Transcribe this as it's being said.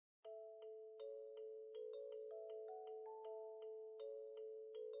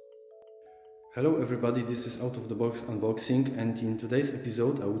Hello everybody, this is Out of the Box Unboxing, and in today's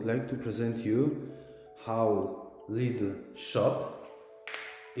episode I would like to present you how Lidl shop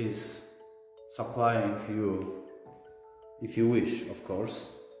is supplying you, if you wish of course,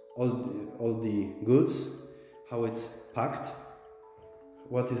 all the goods, how it's packed,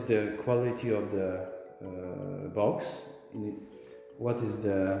 what is the quality of the box, what is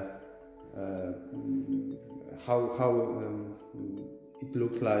the how it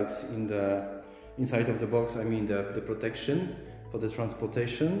looks like in the inside of the box. I mean the protection for the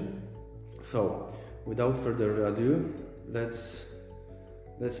transportation. So without further ado, let's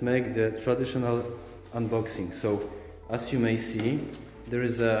make the traditional unboxing. So as you may see, there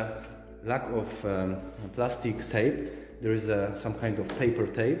is a lack of plastic tape. There is some kind of paper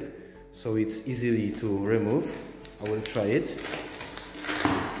tape, so it's easily to remove. I will try it.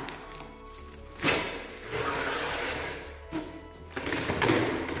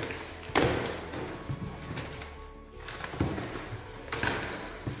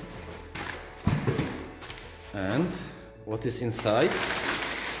 And what is inside?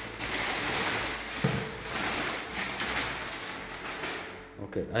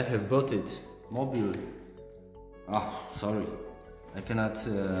 Okay, I have bought it. Mobile. Sorry, I cannot.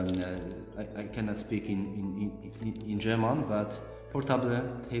 I cannot speak in German, but portable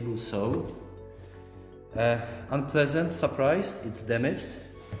table saw. Unpleasant surprise. It's damaged.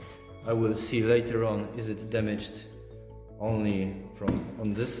 I will see later on. Is it damaged only from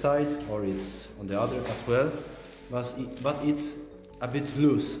on this side, or it's on the other as well? But it's a bit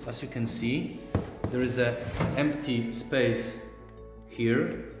loose, as you can see. There is an empty space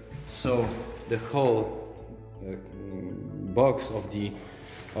here, so the whole box of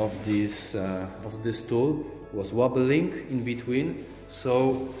this tool was wobbling in between.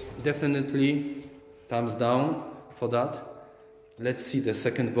 So definitely thumbs down for that. Let's see the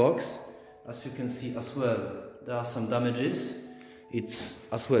second box. As you can see as well, there are some damages. It's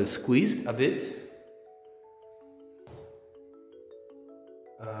as well squeezed a bit.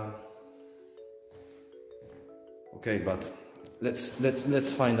 Okay, but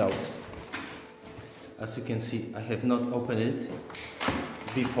let's find out. As you can see, I have not opened it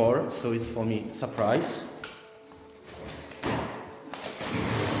before, so it's for me surprise.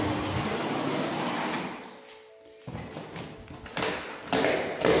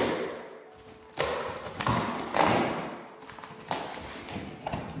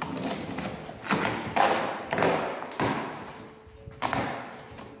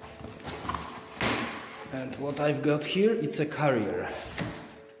 And what I've got here, it's a carrier.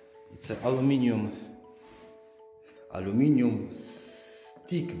 It's an aluminium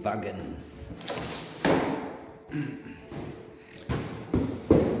stick wagon.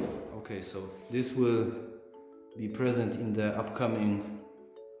 Okay, so this will be present in the upcoming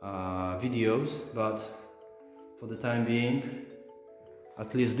videos, but for the time being,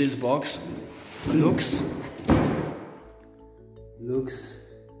 at least this box looks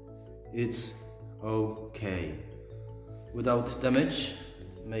it's okay, without damage.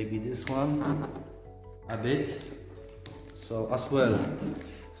 Maybe this one a bit. So as well,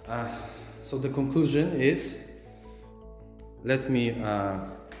 so the conclusion is, let me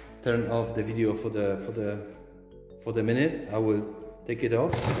turn off the video for the minute. I will take it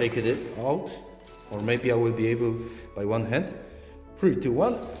out, or maybe I will be able by one hand. 3, 2,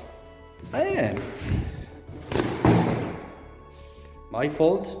 1. I am. My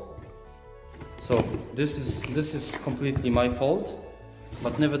fault. So this is completely my fault,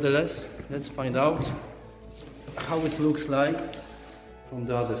 but nevertheless, let's find out how it looks like from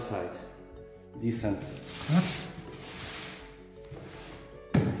the other side. Decent.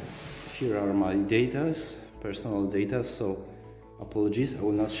 Here are my datas, personal data, so apologies, I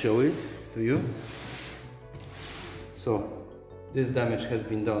will not show it to you. So this damage has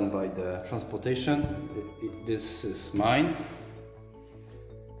been done by the transportation. This is mine.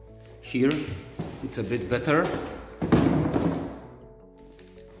 Here it's a bit better.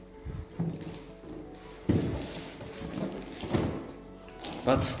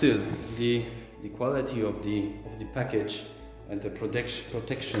 But still, the quality of the package and the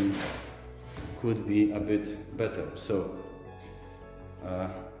protection could be a bit better. So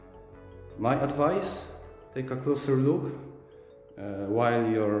my advice: take a closer look while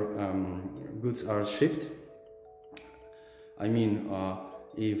your goods are shipped. I mean,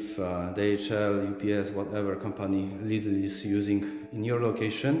 if DHL, UPS, whatever company Lidl is using in your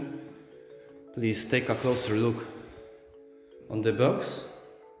location, please take a closer look on the box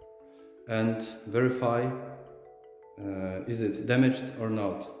and verify is it damaged or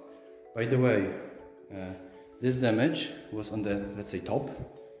not. By the way, this damage was on the, let's say, top,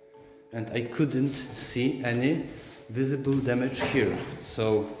 and I couldn't see any visible damage here.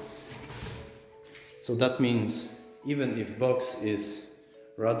 So that means even if box is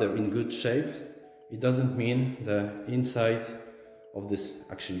rather in good shape, it doesn't mean the inside of this,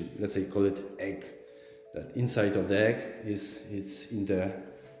 actually let's say call it egg, that inside of the egg it's in the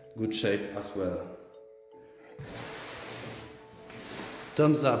good shape as well.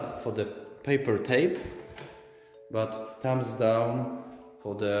 Thumbs up for the paper tape, but thumbs down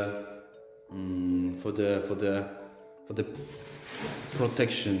for the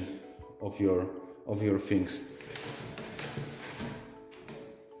protection of your things.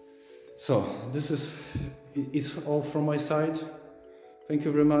 So this is all from my side. Thank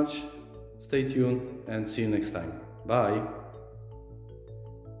you very much. Stay tuned and see you next time. Bye.